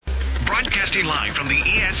Broadcasting live from the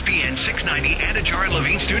ESPN 690 Anajar and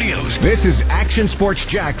Levine studios. This is Action Sports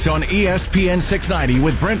Jacks on ESPN 690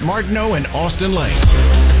 with Brent Martineau and Austin Lane.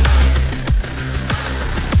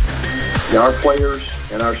 Our players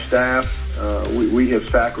and our staff, we have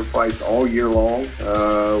sacrificed all year long.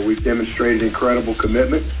 We've demonstrated incredible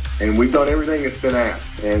commitment, and we've done everything that's been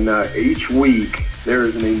asked. And each week, there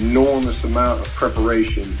is an enormous amount of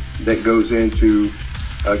preparation that goes into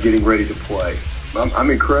getting ready to play. I'm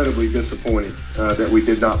incredibly disappointed that we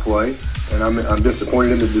did not play, and I'm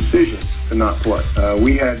disappointed in the decision to not play.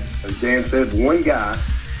 We had, as Dan said, one guy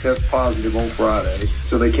test positive on Friday,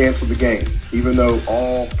 so they canceled the game, even though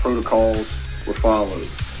all protocols were followed.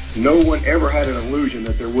 No one ever had an illusion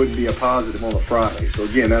that there wouldn't be a positive on a Friday. So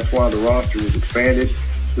again, that's why the roster was expanded.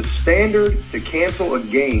 The standard to cancel a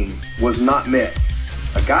game was not met.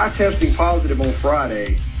 A guy testing positive on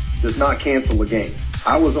Friday does not cancel a game.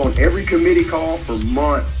 I was on every committee call for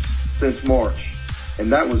months since March,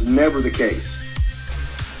 and that was never the case.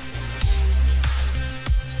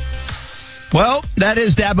 Well, that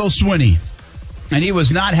is Dabo Swinney, and he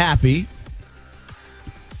was not happy.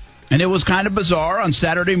 And it was kind of bizarre on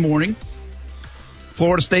Saturday morning.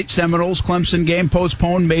 Florida State Seminoles, Clemson game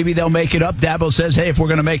postponed. Maybe they'll make it up. Dabo says, hey, if we're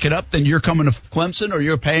going to make it up, then you're coming to Clemson or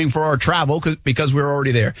you're paying for our travel because we're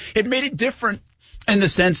already there. It made it different in the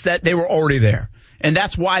sense that they were already there. And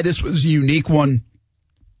that's why this was a unique one,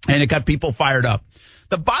 and it got people fired up.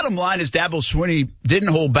 The bottom line is Dabo Swinney didn't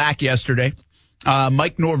hold back yesterday.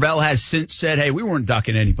 Mike Norvell has since said, hey, we weren't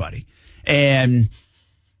ducking anybody. And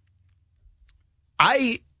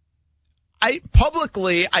I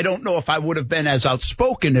publicly, I don't know if I would have been as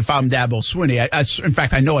outspoken if I'm Dabo Swinney. In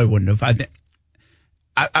fact, I know I wouldn't have.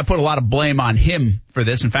 I put a lot of blame on him for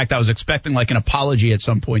this. In fact, I was expecting like an apology at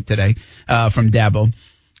some point today from Dabo,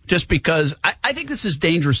 just because I think this is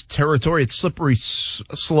dangerous territory. It's slippery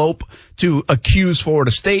slope to accuse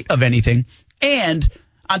Florida State of anything. And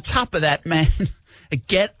on top of that, man,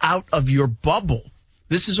 get out of your bubble.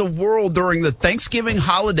 This is a world during the Thanksgiving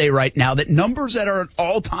holiday right now that numbers that are at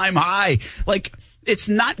all-time high. Like, it's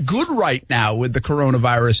not good right now with the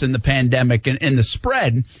coronavirus and the pandemic and the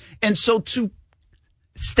spread. And so to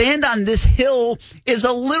stand on this hill is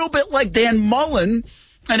a little bit like Dan Mullen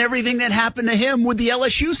and everything that happened to him with the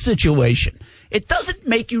LSU situation. It doesn't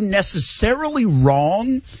make you necessarily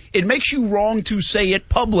wrong. It makes you wrong to say it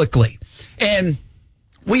publicly. And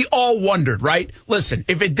we all wondered, right? Listen,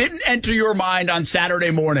 if it didn't enter your mind on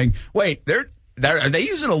Saturday morning, wait, are they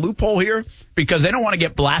using a loophole here because they don't want to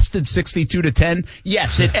get blasted 62-10?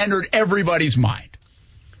 Yes, it entered everybody's mind.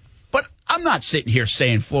 But I'm not sitting here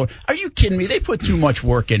saying Florida. Are you kidding me? They put too much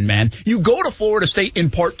work in, man. You go to Florida State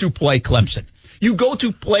in part to play Clemson. You go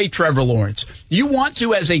to play Trevor Lawrence. You want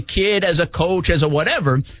to, as a kid, as a coach, as a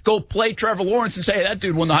whatever, go play Trevor Lawrence and say, hey, that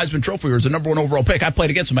dude won the Heisman Trophy. He was the number one overall pick. I played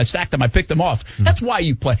against him. I sacked him. I picked him off. That's why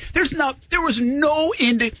you play. There's no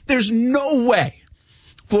way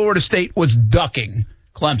Florida State was ducking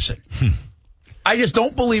Clemson. I just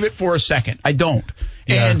don't believe it for a second. I don't.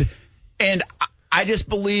 Yeah. And I just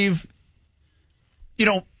believe,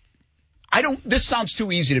 this sounds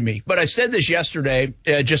too easy to me, but I said this yesterday,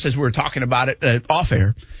 just as we were talking about it off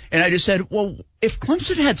air, and I just said, well, if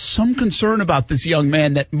Clemson had some concern about this young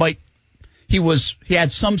man that he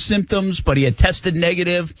had some symptoms, but he had tested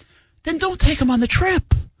negative, then don't take him on the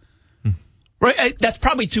trip. Right? That's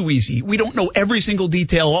probably too easy. We don't know every single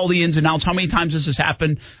detail, all the ins and outs, how many times this has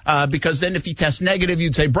happened, because then if he tests negative,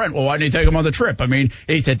 you'd say, Brent, well, why didn't you take him on the trip? I mean,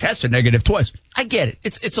 he tested negative twice. I get it.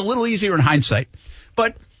 It's a little easier in hindsight.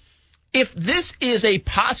 But if this is a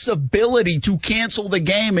possibility to cancel the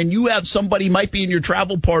game and you have somebody might be in your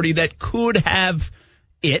travel party that could have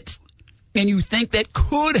it, and you think that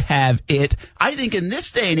could have it, I think in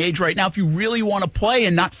this day and age right now, if you really want to play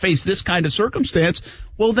and not face this kind of circumstance,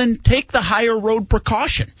 well, then take the higher road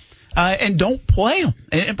precaution and don't play them.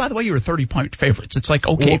 And by the way, you were 30-point favorites. It's like,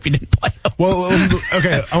 okay, if you didn't play them. Well,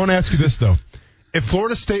 okay, I want to ask you this, though. If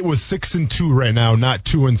Florida State was 6-2 right now, not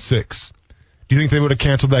 2-6, do you think they would have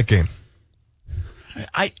canceled that game?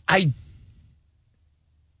 I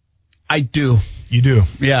do. You do?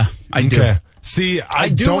 Yeah, I do. Okay. See, I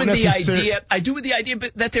do with the idea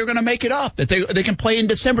that they're going to make it up, that they can play in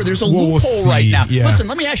December. There's a loophole right now. Yeah. Listen,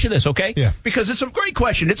 let me ask you this, okay? Yeah. Because it's a great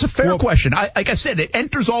question. It's a fair question. Like I said, it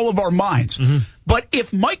enters all of our minds. Mm-hmm. But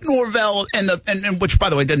if Mike Norvell and which, by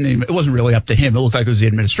the way, it wasn't really up to him. It looked like it was the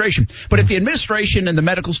administration. But if the administration and the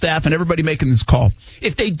medical staff and everybody making this call,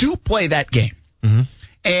 if they do play that game, mm-hmm.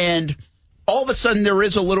 and all of a sudden there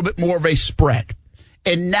is a little bit more of a spread,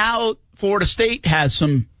 and now Florida State has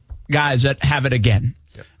some guys that have it again,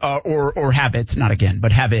 or have it, not again,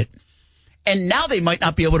 but have it. And now they might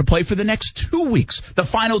not be able to play for the next 2 weeks, the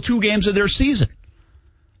final 2 games of their season.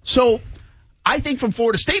 So I think from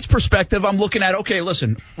Florida State's perspective, I'm looking at, okay,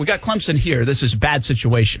 listen, we got Clemson here. This is a bad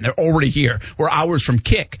situation. They're already here. We're hours from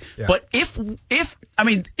kick. Yeah. But it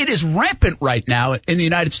is rampant right now in the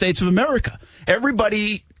United States of America.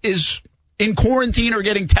 Everybody is in quarantine or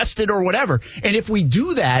getting tested or whatever. And if we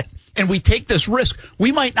do that and we take this risk,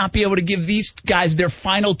 we might not be able to give these guys their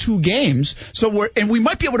final 2 games. And we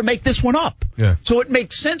might be able to make this one up. Yeah. So it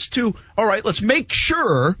makes sense to, all right, let's make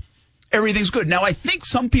sure everything's good. Now, I think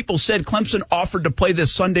some people said Clemson offered to play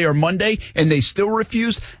this Sunday or Monday, and they still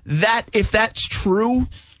refused. If that's true,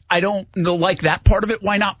 I don't like that part of it.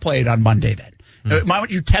 Why not play it on Monday then? Why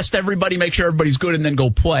don't you test everybody, make sure everybody's good, and then go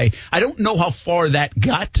play? I don't know how far that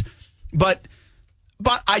got, but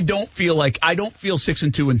I don't feel 6-2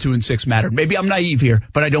 and 2-6 mattered. Maybe I'm naive here,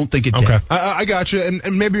 but I don't think it did. Okay, I got you,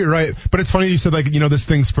 and maybe you're right. But it's funny you said this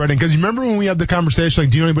thing's spreading, because you remember when we had the conversation,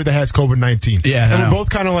 do you know anybody that has COVID-19? Yeah, and we're both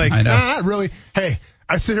kind of not really. Hey,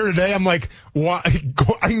 I sit here today, I'm like, I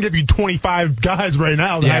can give you 25 guys right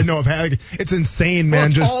now that I know have had. It's insane,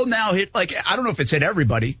 man. Well, it's all now hit. I don't know if it's hit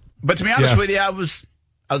everybody, but to be honest with you, I was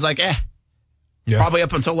like, probably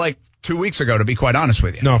up until 2 weeks ago, to be quite honest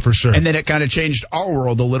with you. No, for sure. And then it kind of changed our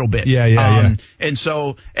world a little bit. Yeah. And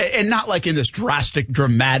so, and not like in this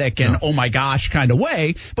dramatic and oh my gosh kind of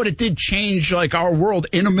way, but it did change our world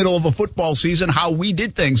in the middle of a football season, how we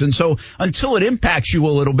did things. And so until it impacts you a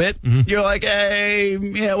little bit, you're like, hey,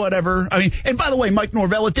 yeah, whatever. I mean, and by the way, Mike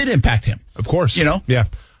Norvell, it did impact him. Of course. Yeah.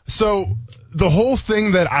 So the whole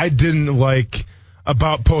thing that I didn't like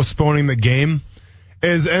about postponing the game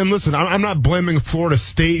is, and listen, I'm not blaming Florida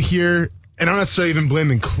State here, and I'm not necessarily even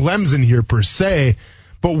blaming Clemson here per se,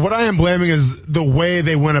 but what I am blaming is the way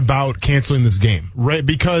they went about canceling this game, right?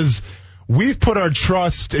 Because we've put our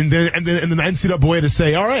trust in the NCAA to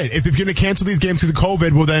say, all right, if you're going to cancel these games because of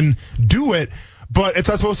COVID, well then do it, but it's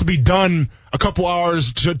not supposed to be done a couple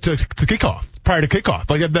hours to kickoff, prior to kickoff.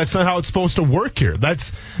 That's not how it's supposed to work here.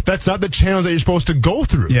 That's not the channels that you're supposed to go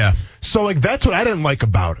through. Yeah. So that's what I didn't like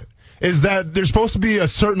about it. Is that there's supposed to be a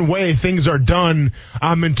certain way things are done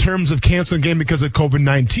in terms of canceling a game because of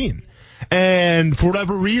COVID-19. And for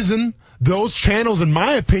whatever reason, those channels, in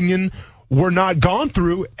my opinion, were not gone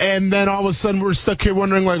through. And then all of a sudden we're stuck here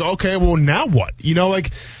wondering, okay, well, now what?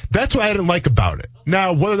 That's what I didn't like about it.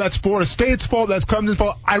 Now, whether that's Florida State's fault, that's Clemson's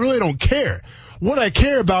fault, I really don't care. What I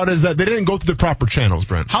care about is that they didn't go through the proper channels,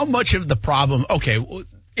 Brent. How much of the problem,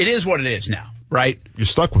 it is what it is now. Right? You're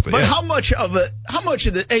stuck with it. But how much of the,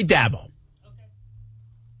 hey, Dabo.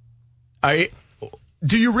 Okay.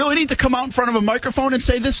 Do you really need to come out in front of a microphone and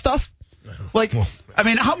say this stuff?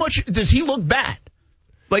 How much does he look bad?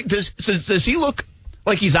 Does he look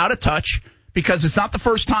like he's out of touch? Because it's not the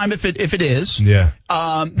first time if it is. Yeah.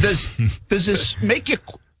 Does this make you,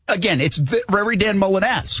 again, it's very Dan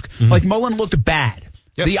Mullen-esque. Mullen looked bad.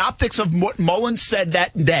 Yep. The optics of what Mullen said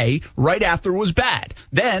that day right after was bad.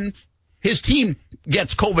 Then his team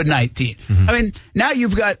gets COVID-19. Now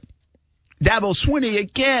you've got Dabo Swinney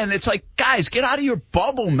again. It's like, guys, get out of your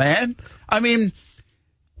bubble, man. You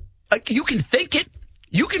can think it.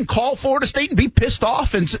 You can call Florida State and be pissed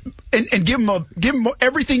off and give them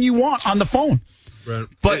everything you want on the phone. Right.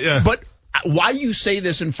 But why you say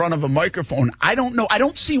this in front of a microphone, I don't know. I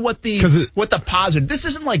don't see what the positive. This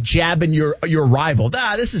isn't like jabbing your rival.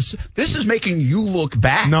 This is making you look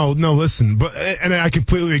bad. No, listen. And I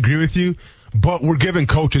completely agree with you. But we're giving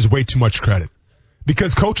coaches way too much credit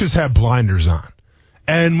because coaches have blinders on,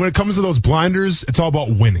 and when it comes to those blinders, it's all about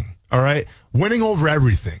winning. All right, winning over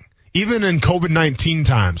everything. Even in COVID-19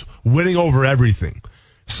 times, winning over everything.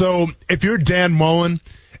 So if you're Dan Mullen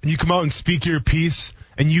and you come out and speak your piece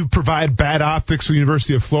and you provide bad optics for the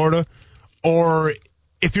University of Florida, or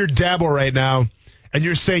if you're Dabo right now and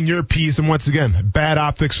you're saying your piece and once again, bad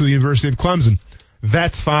optics for the University of Clemson,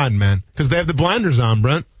 that's fine, man, because they have the blinders on,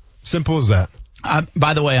 Brent. Simple as that.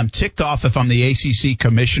 By the way, I'm ticked off if I'm the ACC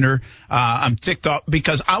commissioner. I'm ticked off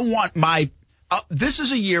because I want this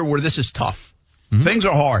is a year where this is tough. Mm-hmm. Things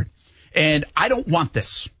are hard. And I don't want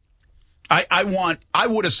this. I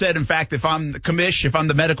would have said, in fact, if I'm the commish, if I'm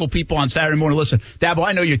the medical people on Saturday morning, listen, Dabo,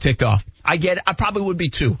 I know you're ticked off. I get it. I probably would be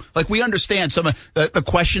too. We understand some of the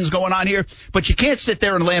questions going on here, but you can't sit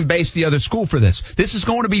there and lambaste the other school for this. This is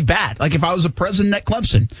going to be bad. If I was the president at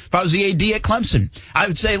Clemson, if I was the AD at Clemson, I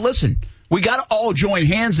would say, listen, we got to all join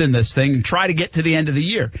hands in this thing and try to get to the end of the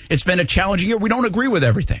year. It's been a challenging year. We don't agree with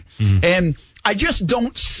everything. Mm-hmm. And I just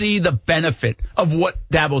don't see the benefit of what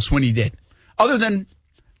Dabo Swinney did, other than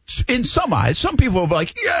in some eyes, some people will be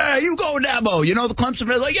like, yeah, you go, Dabo. You know, the Clemson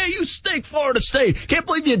fans like, yeah, you stink, Florida State. Can't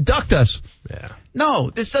believe you ducked us. Yeah. No,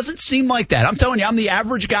 this doesn't seem like that. I'm telling you, I'm the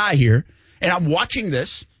average guy here, and I'm watching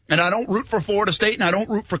this, and I don't root for Florida State, and I don't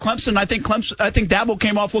root for Clemson. I think Dabo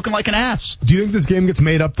came off looking like an ass. Do you think this game gets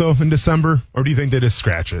made up, though, in December, or do you think they just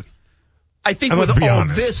scratch it? I think with all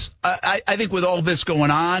this, I think with all this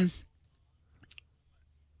going on,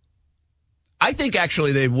 I think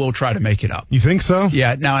actually they will try to make it up. You think so?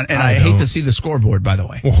 Yeah. Now, and I hate to see the scoreboard, by the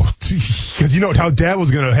way. Because you know how Dad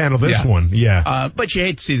was going to handle this one. Yeah. But you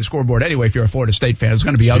hate to see the scoreboard anyway if you're a Florida State fan. It's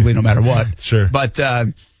going to be ugly no matter what. Sure. But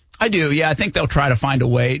I do. Yeah, I think they'll try to find a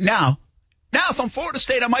way. Now, if I'm Florida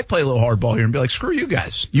State, I might play a little hardball here and be like, screw you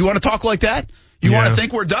guys. You want to talk like that? You want to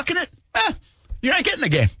think we're ducking it? You're not getting the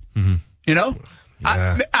game. Mm-hmm. You know?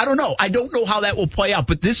 Yeah. I don't know. I don't know how that will play out,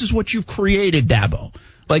 but this is what you've created, Dabo.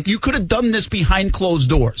 Like, you could have done this behind closed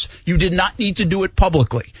doors. You did not need to do it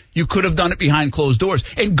publicly. You could have done it behind closed doors.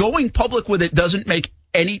 And going public with it doesn't make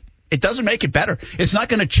it better. It's not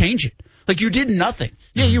going to change it. Like, you did nothing.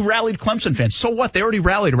 Yeah, you rallied Clemson fans. So what? They already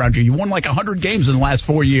rallied around you. You won like 100 games in the last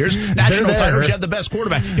 4 years. National titles, you have the best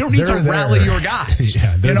quarterback. You don't need to rally your guys.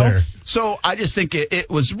 Yeah, they're there. So I just think it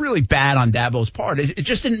was really bad on Dabo's part. It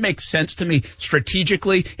just didn't make sense to me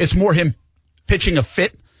strategically. It's more him pitching a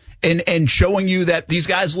fit and showing you that these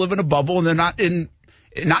guys live in a bubble and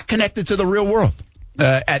they're not connected to the real world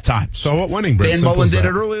at times. So what winning, Brent? Dan Mullen did it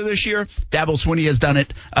earlier this year. Dabo Swinney has done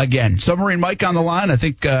it again. Submarine Mike on the line. I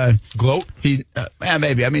think gloat.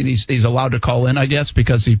 Maybe. I mean, he's allowed to call in, I guess,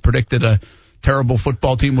 because he predicted a terrible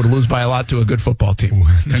football team would lose by a lot to a good football team.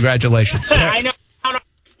 Congratulations. I know.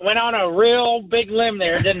 Went on a real big limb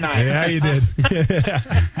there, didn't I? Yeah, you did.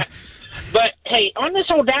 But hey, on this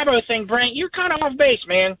whole Dabo thing, Brent, you're kind of off base,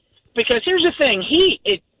 man. Because here's the thing: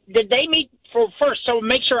 did they meet for first? So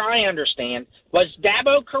make sure I understand. Was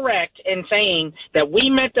Dabo correct in saying that we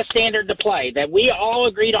met the standard to play that we all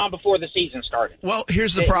agreed on before the season started? Well,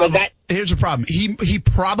 here's the problem. Here's the problem. He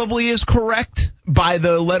probably is correct by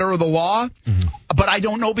the letter of the law, but I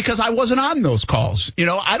don't know because I wasn't on those calls. You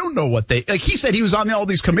know, I don't know what he said he was on all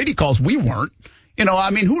these committee calls. We weren't. You know,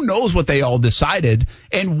 I mean, who knows what they all decided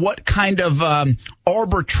and what kind of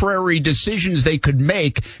arbitrary decisions they could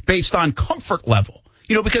make based on comfort level.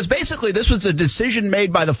 You know, because basically this was a decision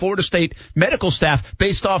made by the Florida State medical staff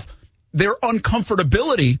based off their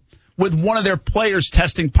uncomfortability with one of their players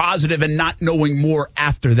testing positive and not knowing more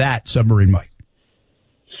after that, Submarine Mike.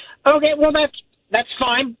 Okay, well, that's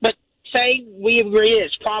fine, but say we agree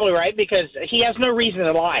it's probably right because he has no reason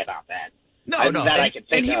to lie about that. No, and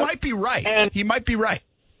he might be right. He might be right.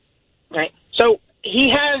 Right. So he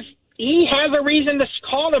has a reason to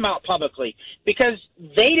call them out publicly because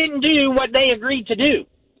they didn't do what they agreed to do.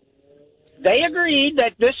 They agreed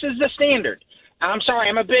that this is the standard. I'm sorry,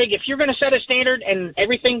 if you're going to set a standard and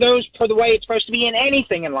everything goes per the way it's supposed to be in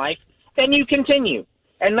anything in life, then you continue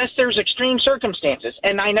unless there's extreme circumstances.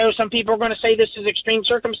 And I know some people are going to say this is extreme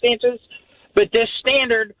circumstances, but this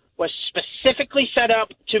standard was specifically set up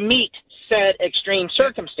to meet said extreme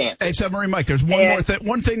circumstances. Hey, Submarine Mike, there's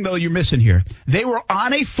one thing, though, you're missing here. They were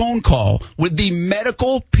on a phone call with the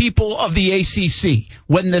medical people of the ACC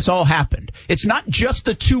when this all happened. It's not just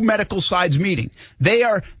the two medical sides meeting.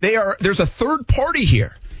 There's a third party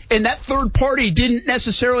here, and that third party didn't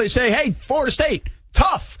necessarily say, hey, Florida State,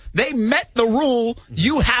 tough. They met the rule.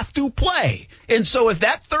 You have to play. And so if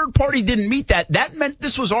that third party didn't meet that meant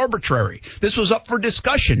this was arbitrary. This was up for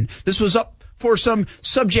discussion. This was up for some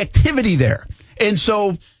subjectivity there. And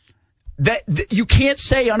so that you can't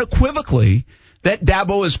say unequivocally that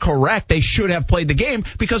Dabo is correct. They should have played the game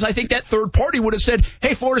because I think that third party would have said,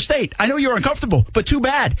 hey, Florida State, I know you're uncomfortable, but too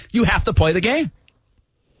bad. You have to play the game.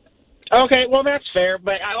 Okay, well, that's fair.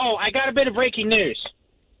 But, I got a bit of breaking news.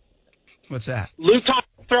 What's that? Luke Thomas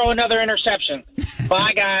throw another interception.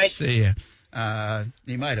 Bye, guys. See ya.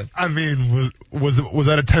 He might have. I mean, was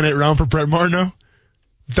that a 10-8 round for Brent Martineau?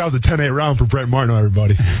 That was a 10-8 round for Brent Martineau,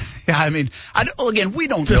 everybody. Yeah, I mean, again, we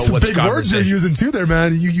don't know what's big words you're using too there,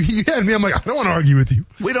 man. You had me. I'm like, I don't want to argue with you.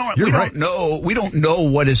 We don't know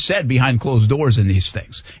what is said behind closed doors in these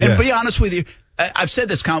things. And to be honest with you, I've said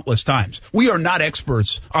this countless times. We are not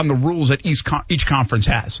experts on the rules that each conference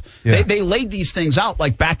has. Yeah. They laid these things out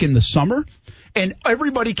like back in the summer, and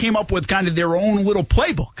everybody came up with kind of their own little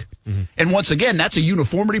playbook. Mm-hmm. And once again, that's a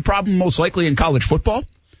uniformity problem most likely in college football.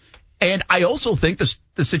 And I also think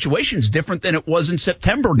the situation is different than it was in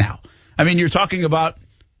September now. I mean, you're talking about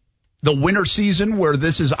the winter season where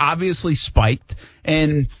this is obviously spiked,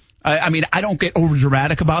 and I mean, I don't get over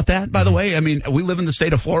dramatic about that, by the way. I mean, we live in the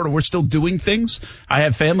state of Florida. We're still doing things. I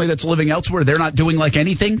have family that's living elsewhere. They're not doing like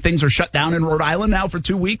anything. Things are shut down in Rhode Island now for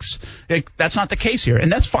 2 weeks. That's not the case here.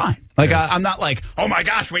 And that's fine. Like, I'm not like, oh my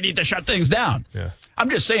gosh, we need to shut things down. Yeah.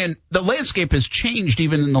 I'm just saying the landscape has changed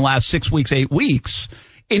even in the last 6 weeks, 8 weeks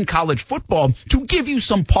in college football to give you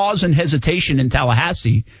some pause and hesitation in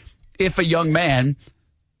Tallahassee if a young man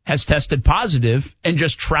has tested positive and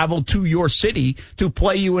just traveled to your city to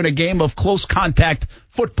play you in a game of close contact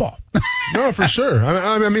football. No, for sure.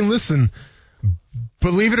 I mean, listen,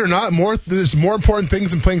 believe it or not, there's more important things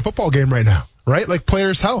than playing a football game right now, right? Like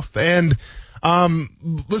players' health. And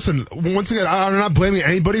listen, once again, I'm not blaming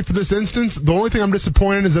anybody for this instance. The only thing I'm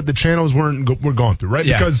disappointed is that the channels were going through, right?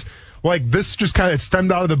 Yeah. Because like this just kind of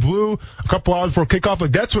stemmed out of the blue a couple hours before kickoff.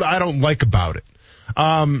 Like that's what I don't like about it.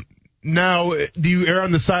 Now, do you err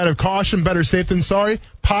on the side of caution, better safe than sorry?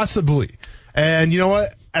 Possibly. And you know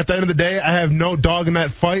what? At the end of the day, I have no dog in that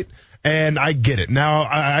fight, and I get it. Now,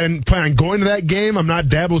 I didn't plan on going to that game. I'm not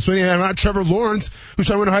Dabo Swinney, and I'm not Trevor Lawrence, who's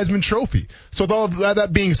trying to win a Heisman Trophy. So with all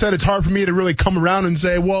that being said, it's hard for me to really come around and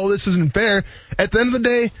say, well, this isn't fair. At the end of the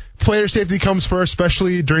day, player safety comes first,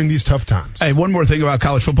 especially during these tough times. Hey, one more thing about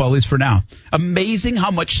college football, at least for now. Amazing how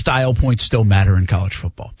much style points still matter in college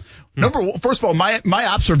football. First of all, my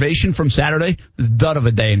observation from Saturday was dud of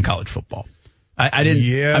a day in college football. I didn't.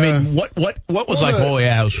 Yeah. I mean, what was like? Oh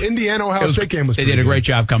yeah, it was, Indiana Ohio State game was. They did a great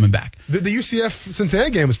job coming back. The UCF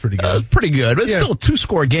Cincinnati game was pretty good. It was pretty good. But it's still a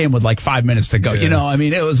 2-score game with like 5 minutes to go. Yeah. You know, I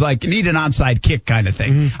mean, it was like you need an onside kick kind of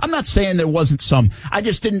thing. Mm-hmm. I'm not saying there wasn't some. I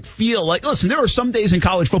just didn't feel like. Listen, there are some days in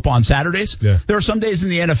college football on Saturdays. Yeah. There are some days in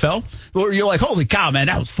the NFL where you're like, holy cow, man,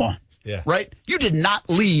 that was fun. Yeah. Right? You did not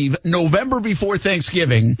leave November before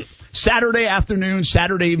Thanksgiving, Saturday afternoon,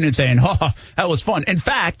 Saturday evening saying, oh, that was fun. In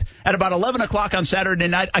fact, at about 11 o'clock on Saturday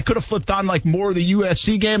night, I could have flipped on like more of the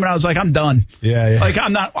USC game, and I was like, I'm done. Yeah. Like,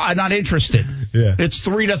 I'm not interested. Yeah. It's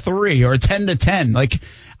 3-3 or 10-10. Like,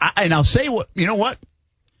 and I'll say you know what?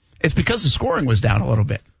 It's because the scoring was down a little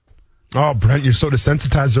bit. Oh, Brent, you're so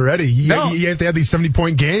desensitized already. You have to have these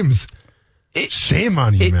 70-point games. Shame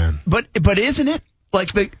on you, man. But isn't it? Like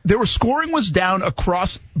scoring was down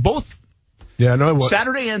across both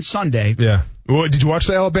Saturday and Sunday. Yeah. Well, did you watch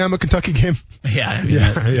the Alabama-Kentucky game? Yeah. I mean,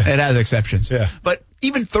 it has exceptions. Yeah. But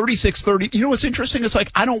even 36-30, you know what's interesting? It's like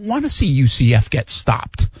I don't want to see UCF get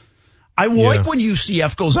stopped. I like when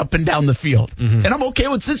UCF goes up and down the field. Mm-hmm. And I'm okay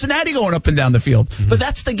with Cincinnati going up and down the field. Mm-hmm. But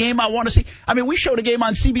that's the game I want to see. I mean, we showed a game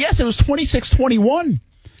on CBS. It was 26-21.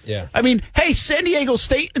 Yeah. I mean, hey, San Diego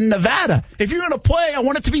State and Nevada, if you're going to play, I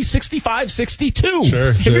want it to be 65-62. Sure.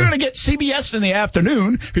 If you're going to get CBS in the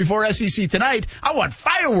afternoon before SEC tonight, I want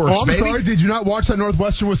fireworks, I'm baby. Sorry, did you not watch that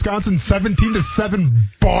Northwestern Wisconsin 17-7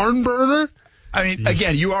 barn burner? I mean,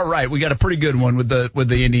 again, you are right. We got a pretty good one with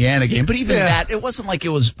the Indiana game. But even that, it wasn't like it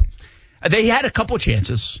was – they had a couple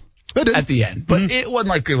chances at the end. But it wasn't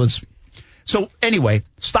like it was – so anyway,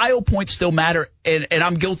 style points still matter, and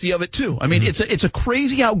I'm guilty of it too. I mean, it's a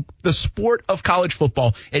crazy how the sport of college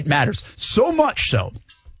football, it matters. So much so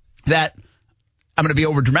that I'm going to be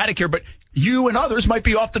over dramatic here, but you and others might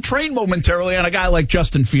be off the train momentarily on a guy like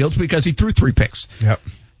Justin Fields because he threw 3 picks. Yep.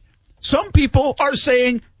 Some people are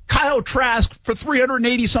saying Kyle Trask for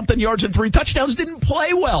 380-something yards and 3 touchdowns didn't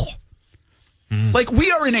play well. Like,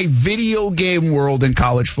 we are in a video game world in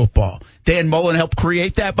college football. Dan Mullen helped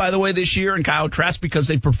create that, by the way, this year, and Kyle Trask, because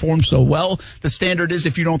they performed so well. The standard is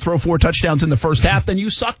if you don't throw 4 touchdowns in the first half, then you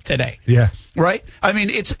suck today. Yeah. Right? I mean,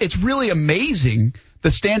 it's really amazing the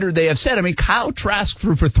standard they have set. I mean, Kyle Trask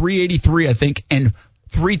threw for 383, I think, and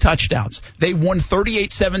 3 touchdowns. They won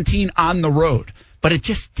 38-17 on the road. But it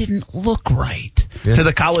just didn't look right to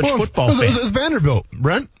the college football fan. It's Vanderbilt,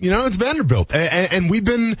 Brent. You know, it's Vanderbilt. And we've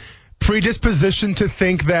been predispositioned to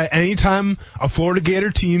think that anytime a Florida Gator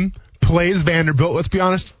team plays Vanderbilt, let's be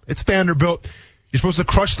honest, it's Vanderbilt. You're supposed to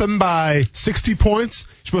crush them by 60 points.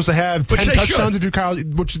 You're supposed to have 10 touchdowns if you're college,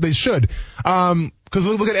 which they should. Because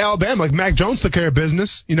look at Alabama. Like, Mac Jones took care of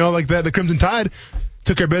business. You know, like the Crimson Tide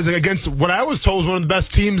took care of business against what I was told was one of the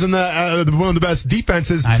best teams in one of the best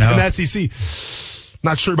defenses in the SEC.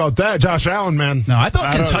 Not sure about that. Josh Allen, man. No, I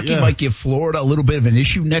thought Kentucky might give Florida a little bit of an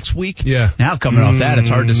issue next week. Yeah. Now coming off that, it's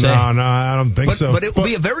hard to say. No, I don't think so. But it will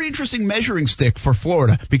be a very interesting measuring stick for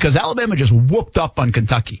Florida because Alabama just whooped up on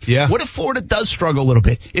Kentucky. Yeah. What if Florida does struggle a little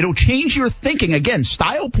bit? It'll change your thinking, again,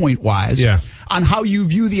 style point wise, on how you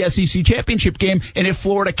view the SEC championship game and if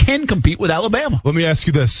Florida can compete with Alabama. Let me ask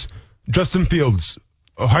you this. Justin Fields,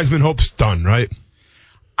 Heisman hope's done, right?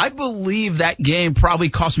 I believe that game probably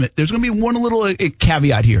cost him it. There's going to be one little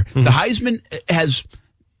caveat here. Mm-hmm. The Heisman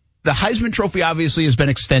the Heisman Trophy obviously has been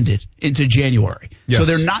extended into January. Yes. So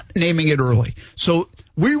they're not naming it early. So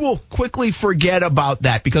we will quickly forget about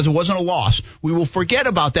that because it wasn't a loss. We will forget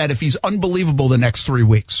about that if he's unbelievable the next 3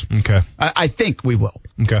 weeks. Okay. I think we will.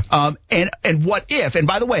 Okay. And what if, and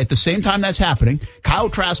by the way, at the same time that's happening, Kyle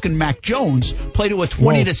Trask and Mac Jones play to a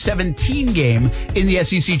 20-17 game in the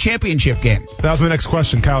SEC championship game. That was my next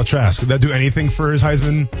question, Kyle Trask. Did that do anything for his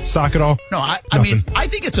Heisman stock at all? No, I mean, I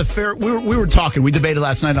think it's a fair, we were talking, we debated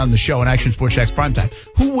last night on the show on Action Sports Jack's Primetime.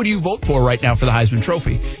 Who would you vote for right now for the Heisman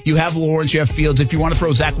Trophy? You have Lawrence, you have Fields. If you want to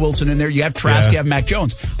throw Zach Wilson in there, you have Trask, you have Mac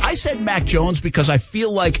Jones. I said Mac Jones because I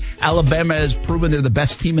feel like Alabama has proven they're the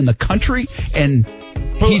best team in the country, and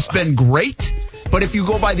he's been great. But if you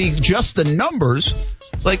go by just the numbers,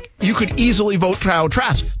 like, you could easily vote Kyle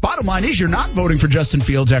Trask. Bottom line is you're not voting for Justin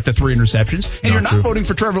Fields after 3 interceptions, and you're not voting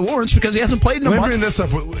for Trevor Lawrence because he hasn't played in a month. Let me bring this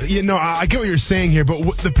up. I get what you're saying here,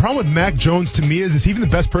 but the problem with Mac Jones to me is he even the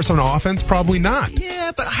best person on offense? Probably not.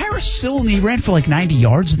 Yeah, but Harris Silney ran for like 90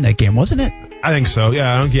 yards in that game, wasn't it? I think so.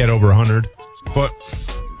 Yeah, I don't think he had over 100. But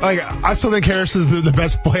I still think Harris is the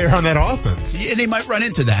best player on that offense. And he might run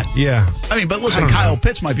into that. Yeah. I mean, but listen, Kyle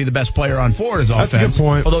Pitts might be the best player on Florida's offense. That's a good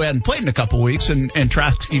point. Although he hadn't played in a couple weeks, and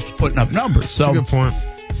Trask keeps putting up numbers. So that's a good point.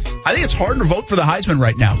 I think it's hard to vote for the Heisman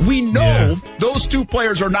right now. We know those 2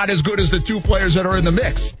 players are not as good as the 2 players that are in the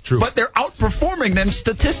mix. True. But they're outperforming them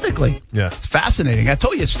statistically. Yeah. It's fascinating. I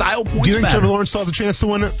told you, style points matter. Do you think Trevor Lawrence still has a chance to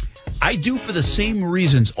win it? I do, for the same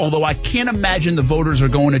reasons, although I can't imagine the voters are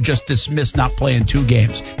going to just dismiss not playing 2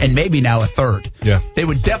 games, and maybe now a third. Yeah. They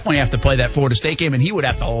would definitely have to play that Florida State game, and he would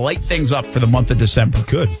have to light things up for the month of December.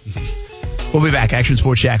 Good. We'll be back. Action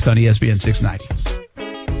Sports Jacks on ESPN 690.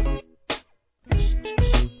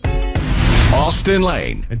 Austin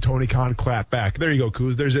Lane. And Tony Khan clap back. There you go,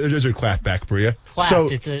 Kuz. There's your clap back for you. Clapped. So,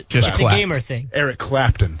 It's a clap. gamer thing. Eric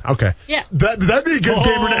Clapton. Okay. Yeah. That'd be a good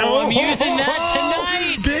gamer name. I'm using that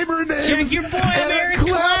tonight. Gamer name. Check your boy, Eric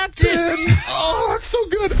Clapton. Oh, that's so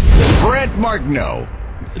good. Brent Martineau.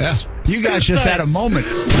 Yeah. You guys just had a moment.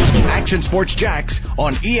 Action Sports Jacks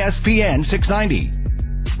on ESPN 690.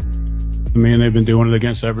 I mean, they've been doing it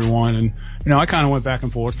against everyone. And, I kind of went back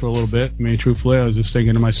and forth for a little bit. I mean, truthfully, I was just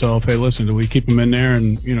thinking to myself, hey, listen, do we keep him in there?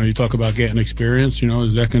 And, you talk about getting experience.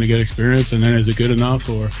 Is that going to get experience? And then is it good enough?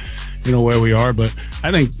 Or, where we are. But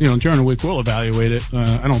I think, during the week we'll evaluate it.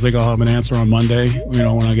 I don't think I'll have an answer on Monday,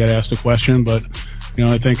 when I get asked a question. But,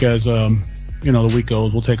 I think as, the week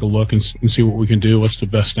goes, we'll take a look and see what we can do. What's the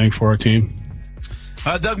best thing for our team.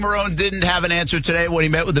 Doug Marrone didn't have an answer today when he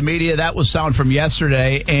met with the media. That was sound from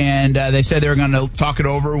yesterday, and they said they were going to talk it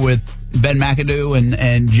over with Ben McAdoo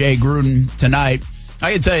and Jay Gruden tonight.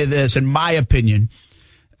 I can tell you this, in my opinion,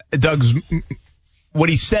 when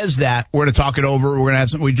he says that, we're going to talk it over. We're going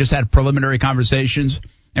to we just had preliminary conversations,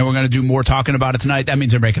 and we're going to do more talking about it tonight. That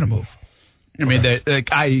means they're making a move. I mean,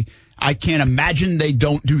 I can't imagine they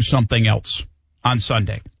don't do something else on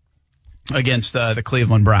Sunday against the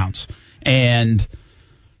Cleveland Browns. And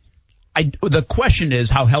the question is,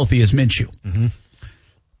 how healthy is Minshew? Mm-hmm.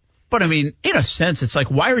 But, I mean, in a sense, it's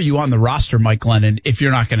like, why are you on the roster, Mike Glennon, if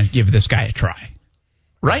you're not going to give this guy a try?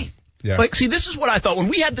 Right? Yeah. Like, see, this is what I thought. When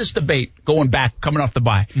we had this debate going back, coming off the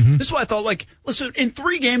bye, this is what I thought. Like, listen, in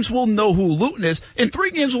 3 games, we'll know who Luton is. In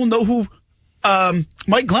 3 games, we'll know who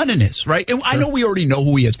Mike Glennon is, right? And I know we already know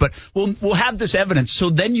who he is, but we'll have this evidence, so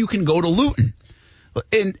then you can go to Luton.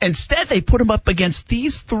 And instead, they put him up against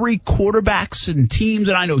these 3 quarterbacks and teams,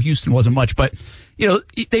 and I know Houston wasn't much, but,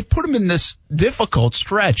 they put him in this difficult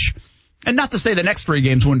stretch. And not to say the next 3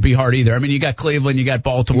 games wouldn't be hard either. I mean, you got Cleveland, you got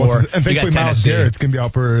Baltimore, and thankfully you got Tennessee. Myles Garrett's going to be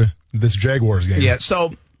out for this Jaguars game. Yeah,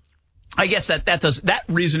 so I guess that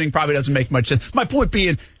reasoning probably doesn't make much sense. My point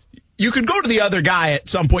being, you could go to the other guy at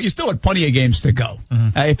some point. You still had plenty of games to go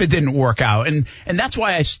if it didn't work out. And that's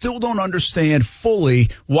why I still don't understand fully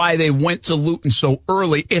why they went to Luton so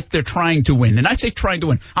early if they're trying to win. And I say trying to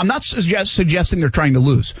win. I'm not suggesting they're trying to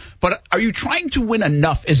lose. But are you trying to win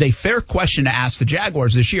enough is a fair question to ask the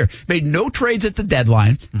Jaguars this year. Made no trades at the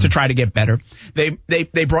deadline to try to get better.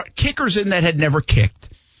 They brought kickers in that had never kicked.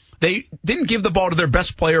 They didn't give the ball to their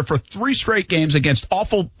best player for 3 straight games against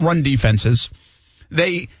awful run defenses.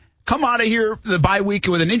 They come out of here the bye week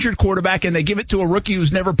with an injured quarterback, and they give it to a rookie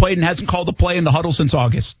who's never played and hasn't called a play in the huddle since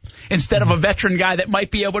August, instead of a veteran guy that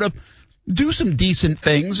might be able to do some decent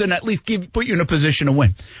things and at least put you in a position to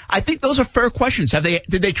win. I think those are fair questions.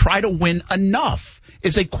 Did they try to win enough?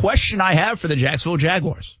 Is a question I have for the Jacksonville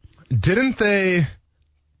Jaguars. Didn't they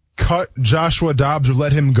cut Joshua Dobbs or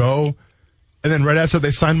let him go? And then right after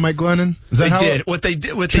they signed Mike Glennon? Is that they how did. What they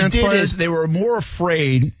did is they were more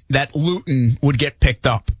afraid that Luton would get picked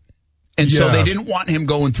up. And so they didn't want him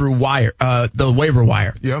going through the waiver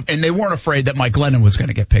wire. Yep. And they weren't afraid that Mike Glennon was going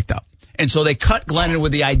to get picked up. And so they cut Glennon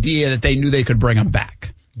with the idea that they knew they could bring him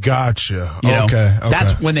back. Gotcha. You know, okay.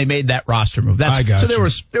 That's when they made that roster move. I got so you.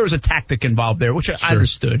 there was a tactic involved there, which I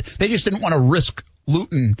understood. They just didn't want to risk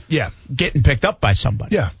Luton getting picked up by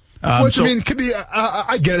somebody. Yeah. Which, I mean, could be,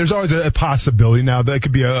 I get it. There's always a possibility now that it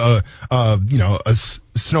could be a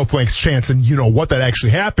snowflake's chance, and you know what that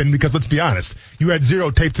actually happened, because let's be honest, you had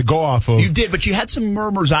zero tape to go off of. You did, but you had some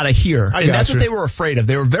murmurs out of here, and that's what they were afraid of.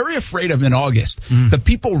 They were very afraid of in August. The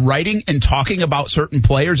people writing and talking about certain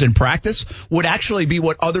players in practice would actually be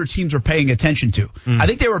what other teams are paying attention to. I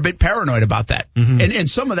think they were a bit paranoid about that, and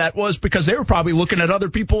some of that was because they were probably looking at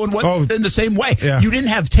other people in the same way. Yeah. You didn't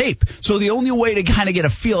have tape, so the only way to kind of get a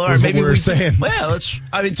feel, or maybe we're saying. Well,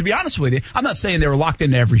 I mean, to be honest with you, I'm not saying they were locked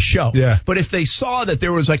into every show. Yeah. But if they saw that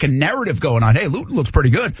there was like a narrative going on, hey, Luton looks pretty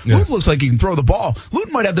good. Yeah. Luton looks like he can throw the ball.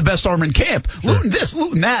 Luton might have the best arm in camp. Sure. Luton this,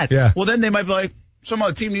 Luton that. Yeah. Well, then they might be like, some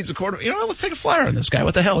other team needs a quarter. You know, let's take a flyer on this guy.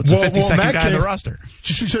 What the hell? It's a 52nd guy on the roster.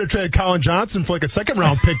 You should have traded Colin Johnson for like a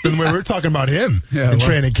second-round pick than we were talking about him in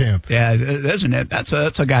training camp. Yeah, isn't it? That's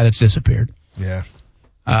a guy that's disappeared. Yeah.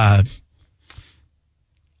 I've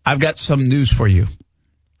got some news for you.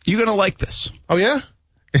 You're going to like this. Oh, yeah?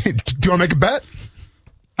 Do you want to make a bet?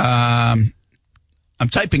 I'm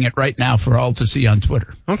typing it right now for all to see on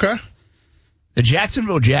Twitter. Okay. The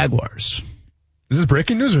Jacksonville Jaguars. Is this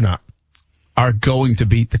breaking news or not? Are going to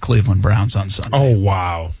beat the Cleveland Browns on Sunday. Oh,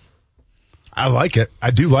 wow. I like it. I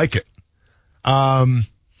do like it.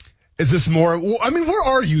 Is this more, I mean, where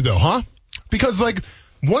are you though, huh? Because like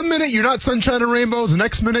 1 minute you're not sunshine and rainbows, the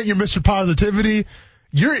next minute you're Mr. Positivity.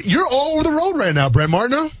 You're all over the road right now, Brent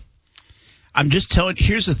Martineau. I'm just telling,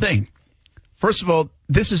 here's the thing. First of all,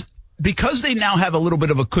 this is, because they now have a little bit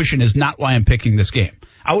of a cushion is not why I'm picking this game.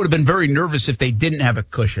 I would have been very nervous if they didn't have a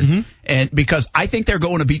cushion. And because I think they're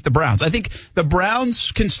going to beat the Browns. I think the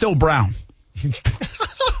Browns can still Brown.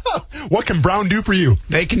 What can Brown do for you?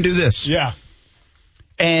 They can do this. Yeah.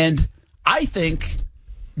 And I think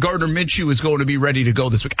Gardner Minshew is going to be ready to go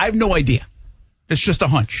this week. I have no idea. It's just a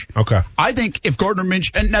hunch. Okay. I think if Gardner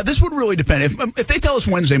Minshew, and now this would really depend. If they tell us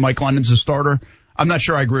Wednesday Mike London's a starter, I'm not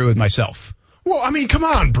sure I agree with myself. Well, I mean, come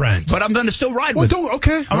on, Brent. But I'm going to still ride with it.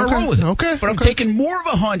 Okay. I'm going to roll with it. Okay. But I'm taking more of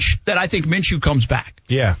a hunch that I think Minshew comes back.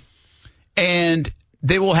 Yeah. And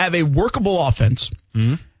they will have a workable offense.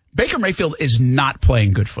 Baker Mayfield is not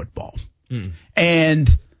playing good football. And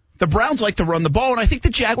the Browns like to run the ball, and I think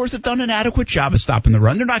the Jaguars have done an adequate job of stopping the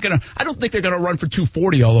run. They're not going to, I don't think they're going to run for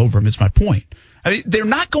 240 all over them, is my point. I mean, they're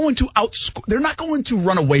not going to they're not going to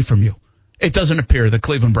run away from you. It doesn't appear, the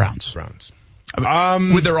Cleveland Browns.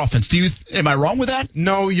 With their offense. Am I wrong with that?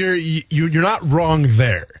 No, you're not wrong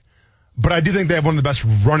there. But I do think they have one of the best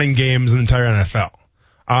running games in the entire NFL.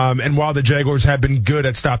 And while the Jaguars have been good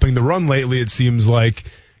at stopping the run lately, it seems like,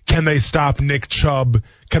 can they stop Nick Chubb?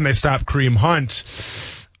 Can they stop Kareem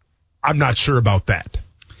Hunt? I'm not sure about that.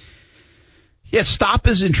 Yeah, stop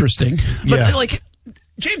is interesting. But like,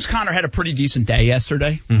 James Conner had a pretty decent day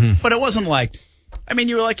yesterday. But it wasn't like, I mean,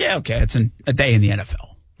 you were like, yeah, okay, it's a day in the NFL.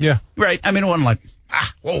 Yeah. Right. I mean, it wasn't like,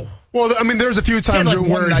 whoa. Well, I mean, there's a few times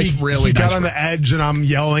where he got on the edge and I'm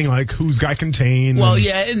yelling, like, who's got contained? Well,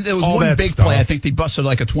 yeah, and there was one big play. I think they busted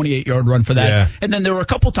like a 28-yard run for that. Yeah. And then there were a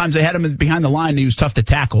couple times they had him behind the line and he was tough to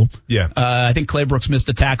tackle. Yeah. I think Clay Brooks missed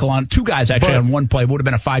a tackle on two guys actually on one play. It would have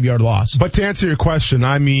been a 5-yard loss. But to answer your question,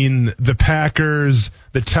 I mean, the Packers,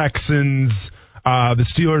 the Texans, the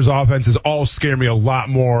Steelers' offenses all scare me a lot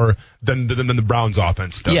more than the Browns'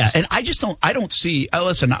 offense does. Yeah, and I don't see.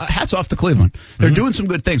 Listen, hats off to Cleveland. They're doing some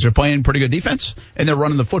good things. They're playing pretty good defense, and they're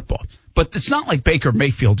running the football. But it's not like Baker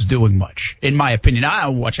Mayfield's doing much, in my opinion. I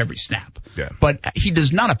watch every snap. Yeah. But he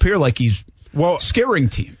does not appear like he's scaring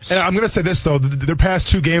teams. And I'm going to say this, though. Their past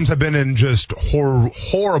two games have been in just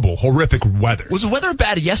horrible, horrific weather. Was the weather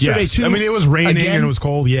bad yesterday, too? I mean, it was raining and it was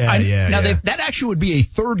cold. Yeah. Now, that actually would be a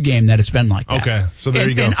third game that it's been like that. Okay, so there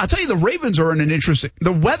you go. And I'll tell you, the Ravens are in an interesting –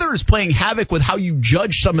 the weather is playing havoc with how you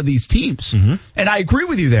judge some of these teams. And I agree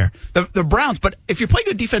with you there. The Browns, but if you play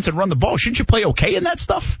good defense and run the ball, shouldn't you play okay in that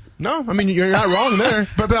stuff? No, I mean, you're not wrong there.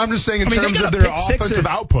 But I'm just saying in terms of their offensive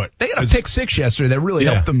output. They got a pick six yesterday that really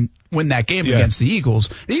helped them win that game against the Eagles.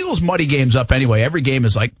 The Eagles muddy games up anyway. Every game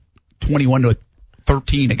is like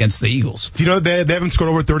 21-13 against the Eagles. Do you know they haven't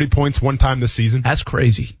scored over 30 points one time this season? That's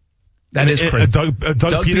crazy. That is crazy.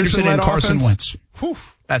 Doug Peterson and Carson Wentz. Whew.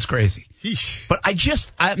 That's crazy. Yeesh. But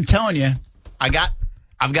I'm telling you, I've got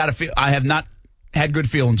to feel. I have not had good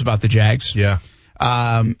feelings about the Jags. Yeah.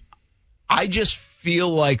 I just feel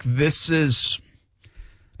like this is.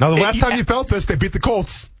 Now, the last time you felt this, they beat the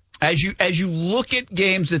Colts. As you look at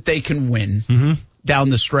games that they can win down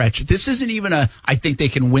the stretch, this isn't even I think they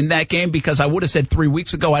can win that game, because I would have said 3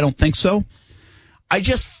 weeks ago I don't think so. I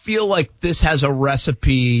just feel like this has a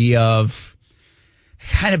recipe of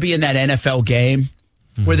kind of being that NFL game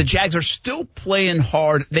where the Jags are still playing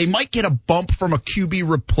hard. They might get a bump from a QB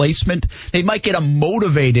replacement. They might get a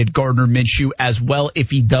motivated Gardner Minshew as well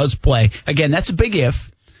if he does play. Again, that's a big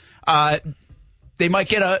if. They might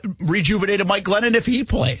get a rejuvenated Mike Glennon if he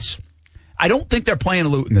plays. I don't think they're playing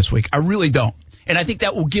Luton this week. I really don't. And I think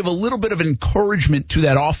that will give a little bit of encouragement to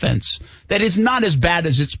that offense that is not as bad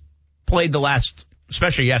as it's played the last,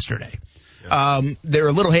 especially yesterday. Yeah. They're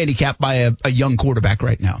a little handicapped by a young quarterback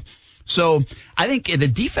right now. So I think the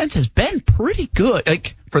defense has been pretty good.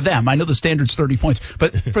 Like for them, I know the standard's 30 points,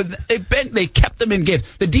 but they kept them in games.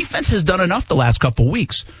 The defense has done enough the last couple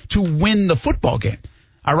weeks to win the football game.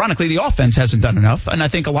 Ironically, the offense hasn't done enough, and I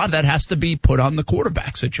think a lot of that has to be put on the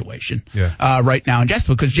quarterback situation right now in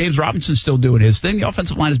Jacksonville, because James Robinson's still doing his thing. The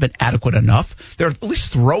offensive line has been adequate enough. They're at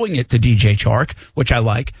least throwing it to DJ Chark, which I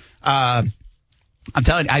like. I'm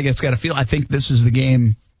telling you, I just got a feel. I think this is the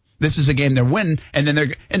game. This is a game they're winning,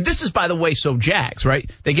 and this is, by the way, so Jags, right?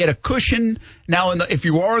 They get a cushion now if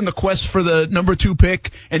you are in the quest for the number 2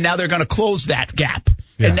 pick, and now they're going to close that gap.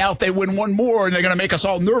 Yeah. And now if they win one more, and they're going to make us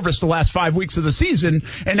all nervous the last 5 weeks of the season,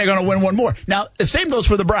 and they're going to win one more. Now, the same goes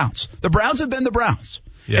for the Browns. The Browns have been the Browns.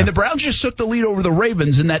 Yeah. And the Browns just took the lead over the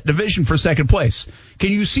Ravens in that division for second place.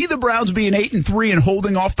 Can you see the Browns being 8-3 and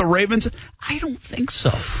holding off the Ravens? I don't think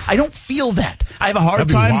so. I don't feel that. I have a hard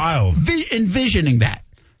time envisioning that.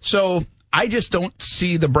 So I just don't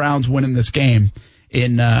see the Browns winning this game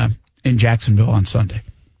in Jacksonville on Sunday.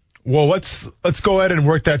 Well, let's go ahead and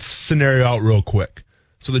work that scenario out real quick.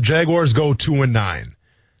 So the Jaguars go 2-9.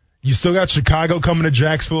 You still got Chicago coming to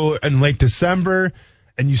Jacksonville in late December,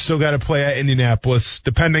 and you still got to play at Indianapolis.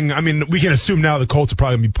 Depending, I mean, we can assume now the Colts are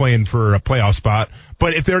probably going to be playing for a playoff spot.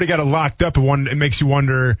 But if they already got it locked up, it makes you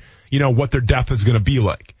wonder, what their depth is going to be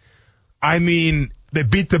like. I mean, they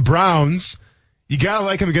beat the Browns. You got to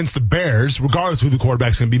like them against the Bears, regardless of who the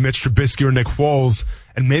quarterback's going to be, Mitch Trubisky or Nick Foles,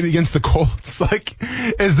 and maybe against the Colts.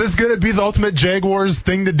 Is this going to be the ultimate Jaguars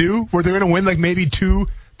thing to do, where they're going to win maybe 2-3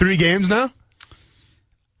 games now?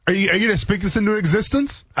 Are you going to speak this into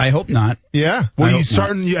existence? I hope not. Yeah. Well,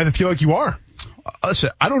 I feel like you are. Listen,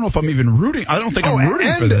 I don't know if I'm even rooting. I don't think I'm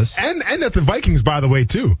rooting for this. And at the Vikings, by the way,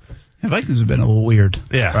 too. The Vikings have been a little weird.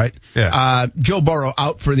 Yeah. Right? Yeah. Joe Burrow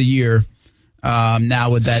out for the year.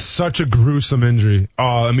 Now with that, such a gruesome injury.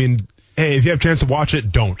 I mean, hey, if you have a chance to watch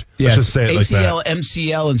it, don't. Let's just say it like that. ACL,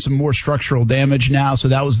 MCL, and some more structural damage now. So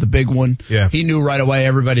that was the big one. Yeah. He knew right away.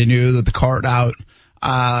 Everybody knew that the card out.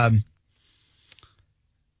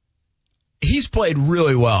 He's played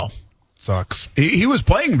really well. Sucks. He was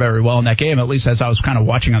playing very well in that game, at least as I was kind of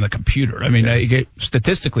watching on the computer. I mean,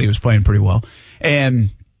 statistically, he was playing pretty well,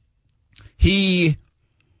 and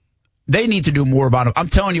they need to do more about him. I'm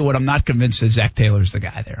telling you what, I'm not convinced that Zach Taylor's the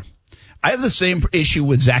guy there. I have the same issue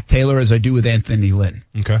with Zach Taylor as I do with Anthony Lynn.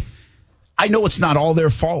 Okay. I know it's not all their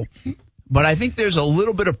fault, but I think there's a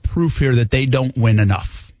little bit of proof here that they don't win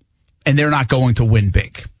enough, and they're not going to win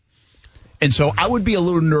big. And so I would be a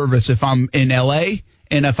little nervous if I'm in L.A.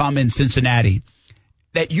 and if I'm in Cincinnati,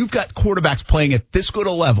 that you've got quarterbacks playing at this good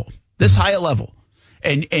a level, this high a level,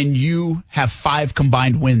 and you have 5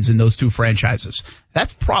 combined wins in those 2 franchises.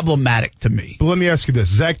 That's problematic to me. But let me ask you this.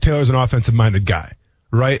 Zach Taylor's an offensive-minded guy,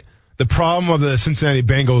 right? The problem of the Cincinnati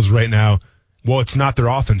Bengals right now, well, it's not their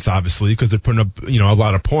offense, obviously, because they're putting up, a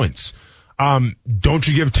lot of points. Don't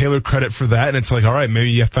you give Taylor credit for that? And it's like, all right, maybe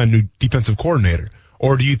you have to find a new defensive coordinator.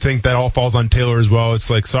 Or do you think that all falls on Taylor as well? It's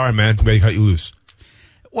like, sorry, man, we cut you loose.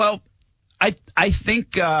 Well, I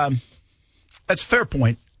think that's a fair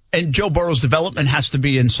point. And Joe Burrow's development has to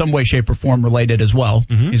be in some way, shape, or form related as well.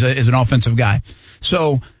 Mm-hmm. He's an offensive guy.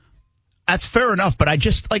 So that's fair enough. But I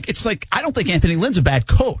just I don't think Anthony Lynn's a bad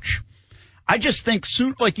coach. I just think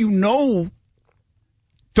don't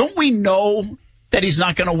we know that he's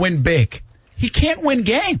not going to win big? He can't win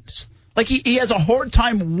games. He has a hard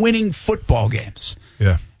time winning football games.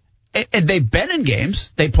 Yeah. And they've been in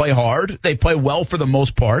games. They play hard. They play well for the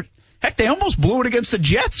most part. Heck, they almost blew it against the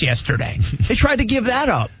Jets yesterday. They tried to give that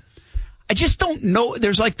up. I just don't know.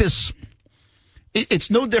 There's this. It's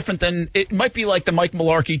no different than it might be like the Mike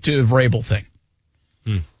Mularkey to Vrabel thing,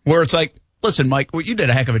 where it's like, listen, Mike, you did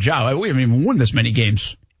a heck of a job. We haven't even won this many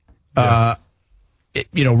games,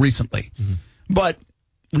 recently, but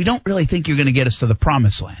we don't really think you're going to get us to the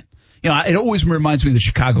promised land. It always reminds me of the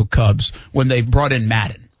Chicago Cubs when they brought in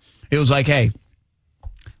Madden. It was like, hey,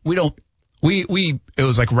 we don't it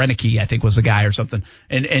was like Renicky, I think was the guy or something.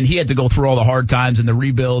 And he had to go through all the hard times and the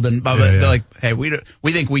rebuild and blah, blah. They're like, hey, we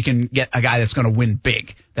think we can get a guy that's going to win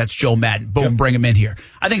big. That's Joe Madden. Boom, bring him in here.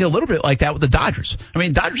 I think a little bit like that with the Dodgers. I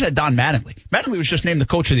mean, Dodgers had Don Mattingly. Mattingly was just named the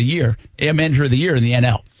coach of the year, manager of the year in the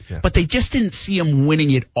NL. Yeah. But they just didn't see him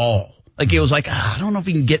winning it all. Like, it was like, I don't know if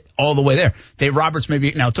he can get all the way there. Dave Roberts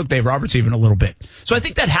it took Dave Roberts even a little bit. So I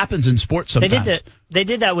think that happens in sports sometimes. They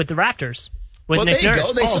did that with the Raptors. With Nick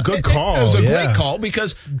Nurse. Go. Good call. It was a great call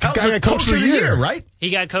because that was the coach of the year, right? He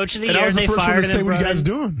got coach of the year. year. They fired him. What are you guys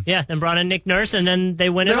doing? Yeah, and brought in Nick Nurse, and then they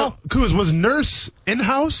went Now, Kuz, was Nurse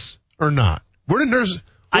in-house or not? Where did Nurse...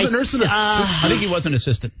 Was it Nurse an assistant? I think he was an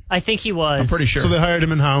assistant. I think he was. I'm pretty sure. So they hired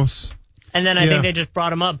him in-house. And then I think they just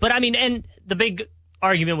brought him up. But, I mean, and the big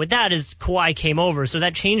argument with that is Kawhi came over, so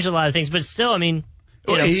that changed a lot of things. But still, I mean...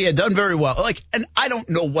 He had done very well. And I don't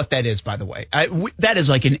know what that is, by the way. That is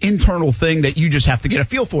like an internal thing that you just have to get a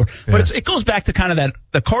feel for. Yeah. But it goes back to kind of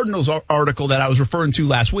the Cardinals article that I was referring to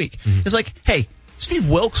last week. Mm-hmm. It's like, hey, Steve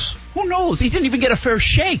Wilkes, who knows? He didn't even get a fair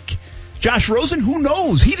shake. Josh Rosen, who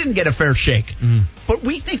knows? He didn't get a fair shake. Mm. But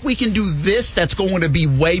we think we can do this that's going to be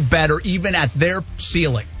way better even at their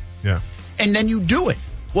ceiling. Yeah. And then you do it.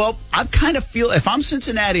 Well, I kind of feel, if I'm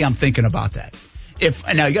Cincinnati, I'm thinking about that.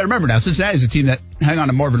 Now you got to remember now, Cincinnati's a team that hung on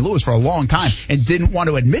to Marvin Lewis for a long time and didn't want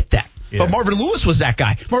to admit that. Yeah. But Marvin Lewis was that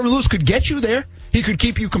guy. Marvin Lewis could get you there. He could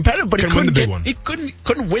keep you competitive, but he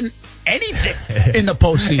couldn't win anything in the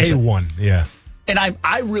postseason. A1, yeah. And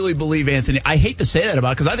I really believe Anthony. I hate to say that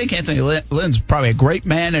about because I think Anthony Lynn's probably a great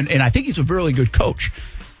man, and I think he's a really good coach.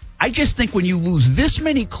 I just think when you lose this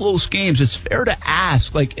many close games, it's fair to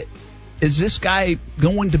ask, like, is this guy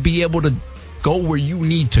going to be able to go where you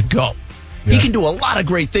need to go? Yeah. He can do a lot of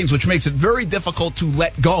great things, which makes it very difficult to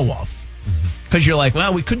let go of. Because you're like,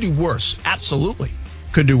 well, we could do worse. Absolutely.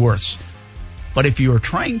 Could do worse. But if you're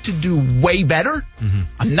trying to do way better,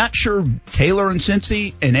 I'm not sure Taylor and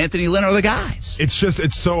Cincy and Anthony Lynn are the guys. It's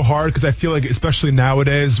so hard because I feel like, especially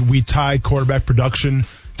nowadays, we tie quarterback production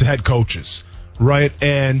to head coaches, right?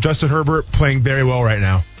 And Justin Herbert playing very well right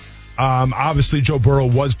now. Obviously, Joe Burrow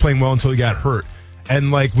was playing well until he got hurt.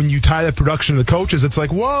 And, like, when you tie that production to the coaches, it's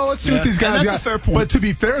like, well, let's see what these guys got. That's a fair point. But to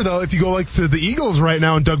be fair, though, if you go, like, to the Eagles right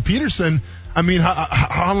now and Doug Peterson, I mean,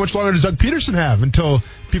 how much longer does Doug Peterson have until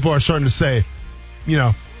people are starting to say,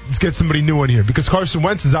 let's get somebody new in here? Because Carson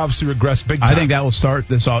Wentz has obviously regressed big time. I think that will start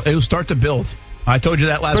this off. It will start to build. I told you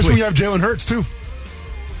that last week. Especially when you have Jalen Hurts, too.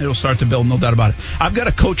 It will start to build, no doubt about it. I've got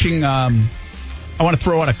a coaching I want to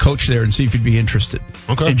throw out a coach there and see if you'd be interested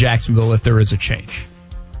in Jacksonville if there is a change.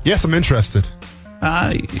 Yes, I'm interested.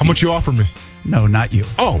 How much you offer me? No, not you.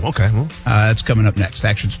 Oh, okay. Well, that's coming up next.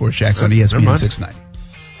 Action Sports Jacks on ESPN 690.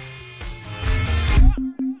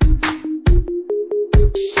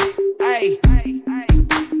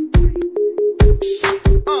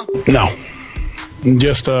 No.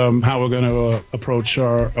 Just how we're going to approach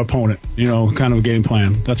our opponent. Kind of a game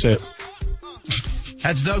plan. That's it.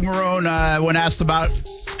 That's Doug Marrone when asked about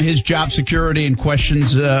his job security and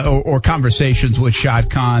questions or conversations with Shad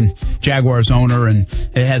Khan, Jaguars owner, and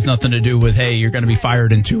it has nothing to do with, hey, you're going to be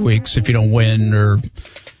fired in 2 weeks if you don't win. Or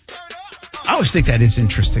I always think that is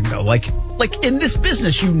interesting, though. Like in this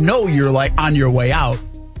business, you're like on your way out.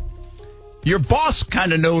 Your boss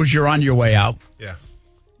kind of knows you're on your way out. Yeah.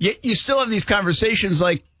 Yet you still have these conversations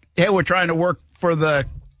like, hey, we're trying to work for the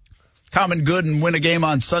common good and win a game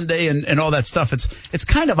on Sunday and all that stuff. It's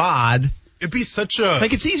kind of odd. It'd be such a...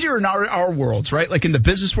 Like, it's easier in our worlds, right? Like, in the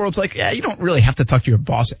business world, it's like, you don't really have to talk to your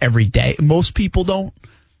boss every day. Most people don't.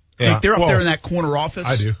 Yeah. Like, they're up there in that corner office.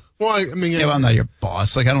 I do. Well, I mean... Yeah, well, I'm not your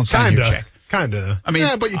boss. Like, I don't sign your check. Kind of. I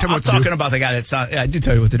mean, but you tell me I'm talking about the guy that's... I do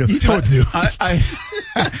tell you what to do. You tell me what to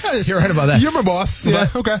do. You're right about that. You're my boss. Yeah,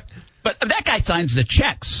 okay. But that guy signs the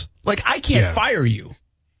checks. Like, I can't fire you.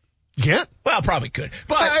 You can't? Well, I probably could.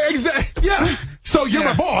 But exactly. Yeah. So you're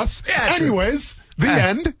my boss. Yeah. Anyways, the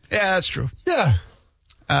end. Yeah, that's true. Yeah.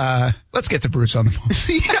 Let's get to Bruce on the phone.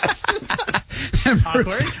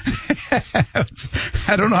 Awkward.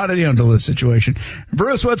 I don't know how to handle this situation.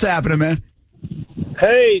 Bruce, what's happening, man?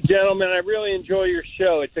 Hey, gentlemen, I really enjoy your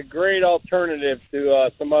show. It's a great alternative to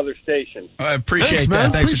some other stations. I appreciate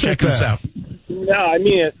that. Thanks for checking us out. No, I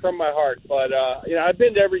mean it from my heart. But, I've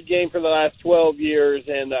been to every game for the last 12 years,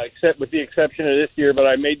 and except with the exception of this year, but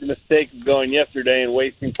I made the mistake of going yesterday and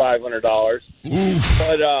wasting $500.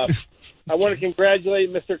 But I want to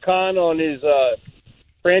congratulate Mr. Khan on his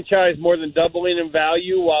franchise more than doubling in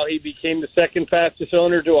value while he became the second fastest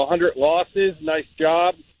owner to 100 losses. Nice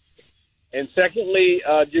job. And secondly,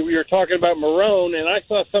 we were talking about Marrone, and I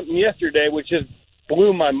saw something yesterday which just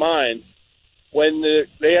blew my mind. when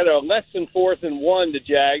they had a less than 4th and 1, the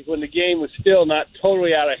Jags, when the game was still not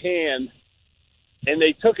totally out of hand, and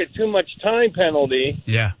they took a too much time penalty.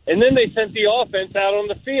 Yeah. And then they sent the offense out on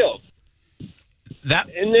the field.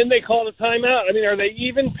 And then they called a timeout. I mean, are they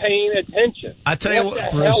even paying attention? I tell you what, the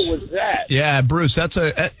Bruce. hell was that? Yeah, Bruce,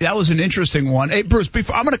 that was an interesting one. Hey, Bruce,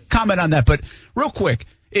 I'm going to comment on that, but real quick,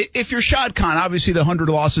 if you're Shad Khan, obviously the 100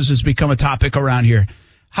 losses has become a topic around here.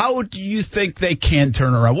 How do you think they can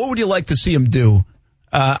turn around? What would you like to see them do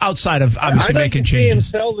outside of obviously making changes? I'd like to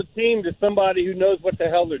see them sell the team to somebody who knows what the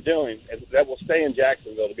hell they're doing and that will stay in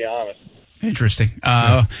Jacksonville, to be honest. Interesting.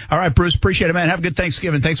 All right, Bruce, appreciate it, man. Have a good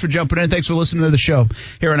Thanksgiving. Thanks for jumping in. Thanks for listening to the show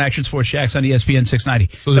here on Action Sports Jax on ESPN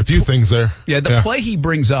 690. So there's a few things there. Yeah, the play he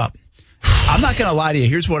brings up, I'm not going to lie to you.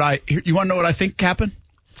 Here's what you want to know what I think happened?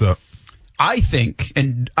 What's up? I think,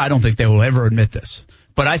 and I don't think they will ever admit this,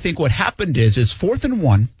 but I think what happened is 4th and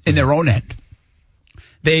 1 in their own end.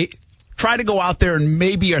 They try to go out there and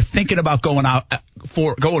maybe are thinking about going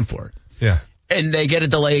for it. Yeah. And they get a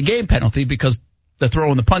delay of game penalty because they're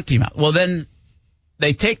throwing the punt team out. Well, then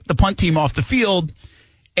they take the punt team off the field,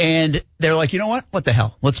 and they're like, you know what? What the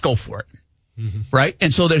hell? Let's go for it. Mm-hmm. Right?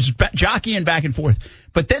 And so there's jockeying back and forth.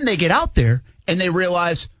 But then they get out there, and they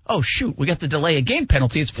realize, oh, shoot, we got the delay of game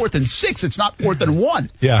penalty. It's 4th and 6. It's not 4th and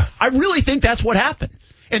 1. Yeah. I really think that's what happened.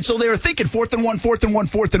 And so they were thinking 4th and 1, 4th and 1,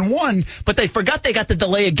 4th and 1, but they forgot they got the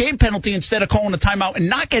delay of game penalty instead of calling a timeout and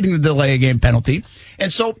not getting the delay of game penalty.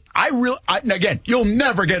 And so again, you'll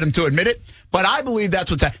never get him to admit it, but I believe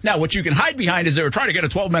that's what's happening. Now, what you can hide behind is they were trying to get a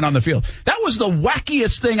 12 men on the field. That was the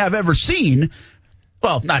wackiest thing I've ever seen.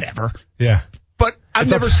 Well, not ever. Yeah. But I've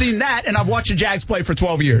never seen that, and I've watched the Jags play for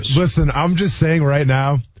 12 years. Listen, I'm just saying right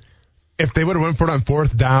now, if they would have went for it on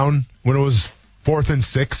 4th down when it was 4th and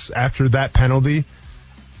 6 after that penalty,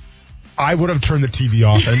 I would have turned the TV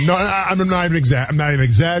off. And no, I'm not even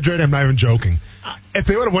exaggerating. I'm not even joking. If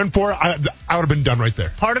they would have went for it, I would have been done right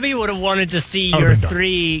there. Part of me would have wanted to see your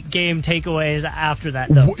 3 game takeaways after that,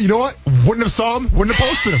 though. You know what? Wouldn't have saw him. Wouldn't have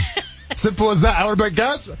posted him. Simple as that. I would have been like,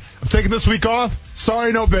 guys, I'm taking this week off.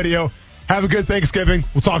 Sorry, no video. Have a good Thanksgiving.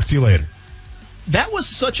 We'll talk to you later. That was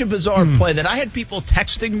such a bizarre play that I had people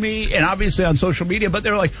texting me and obviously on social media, but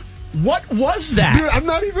they were like, what was that? Dude, I'm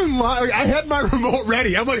not even lying. Like, I had my remote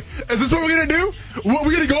ready. I'm like, is this what we're going to do? What,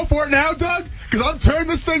 we're going to go for it now, Doug? Because I'm turning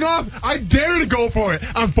this thing off. I dare to go for it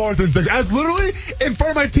on 4th and 6. I was literally in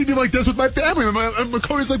front of my TV like this with my family. And my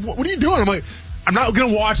Cody's like, what are you doing? I'm like, I'm not going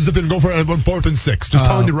to watch this if they go for it on 4th and 6. Just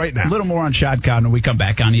telling you right now. A little more on Shad Khan when we come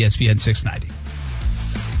back on ESPN 690.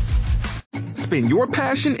 Spin your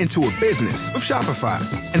passion into a business with Shopify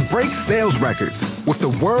and break sales records with the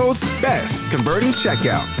world's best converting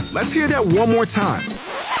checkout. Let's hear that one more time.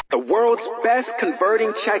 The world's best converting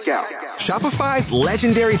checkout. Shopify's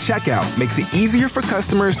legendary checkout makes it easier for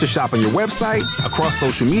customers to shop on your website, across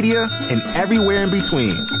social media, and everywhere in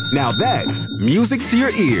between. Now that's music to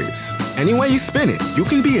your ears. Any way you spin it, you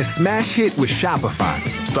can be a smash hit with Shopify.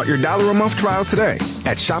 Start your $1 a month trial today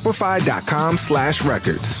at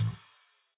shopify.com/records.